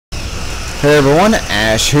Hey everyone,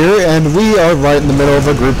 Ash here, and we are right in the middle of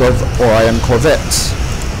a group of Orion corvettes.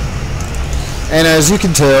 And as you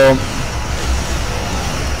can tell,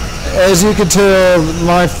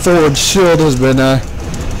 my forward shield has been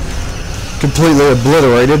completely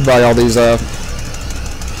obliterated by all these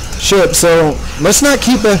ships. So let's not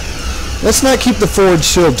keep the forward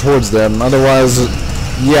shield towards them. Otherwise,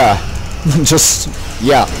 yeah, just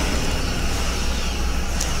yeah.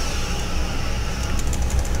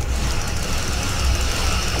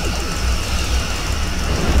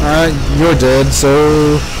 Alright, you're dead,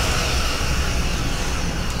 so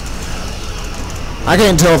I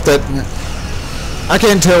can't tell if that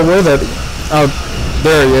where that, oh,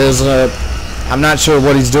 there he is. I'm not sure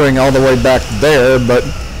what he's doing all the way back there, but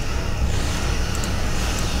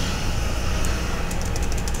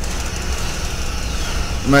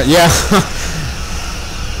yeah.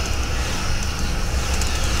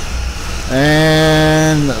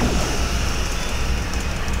 And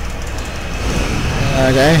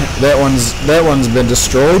okay, that one's been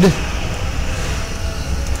destroyed.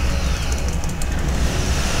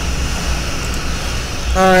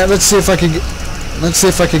 All right, let's see if I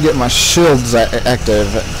can get my shields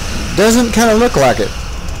active. Doesn't kind of look like it.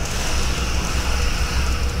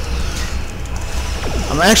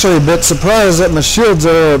 I'm actually a bit surprised that my shields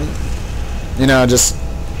are, you know, just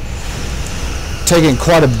taking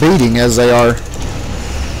quite a beating as they are.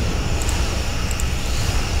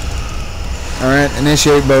 Alright,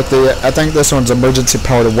 initiate both the, I think this one's emergency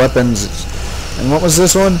powered weapons, and what was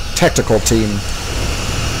this one? Tactical team.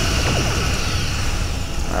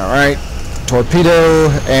 Alright,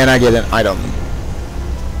 torpedo, and I get an item.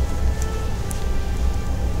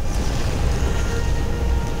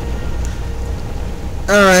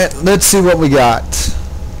 Alright, let's see what we got.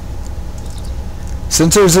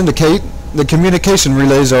 Sensors indicate the communication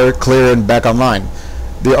relays are clear and back online.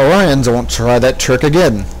 The Orions won't try that trick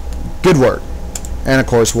again. Good work. And of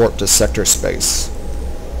course warp to sector space.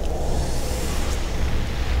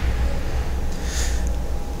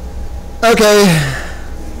 Okay,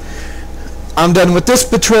 I'm done with this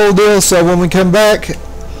patrol deal, so when we come back,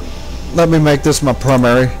 let me make this my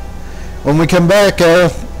primary. When we come back,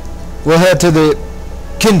 we'll head to the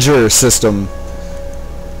Kinger system.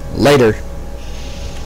 Later.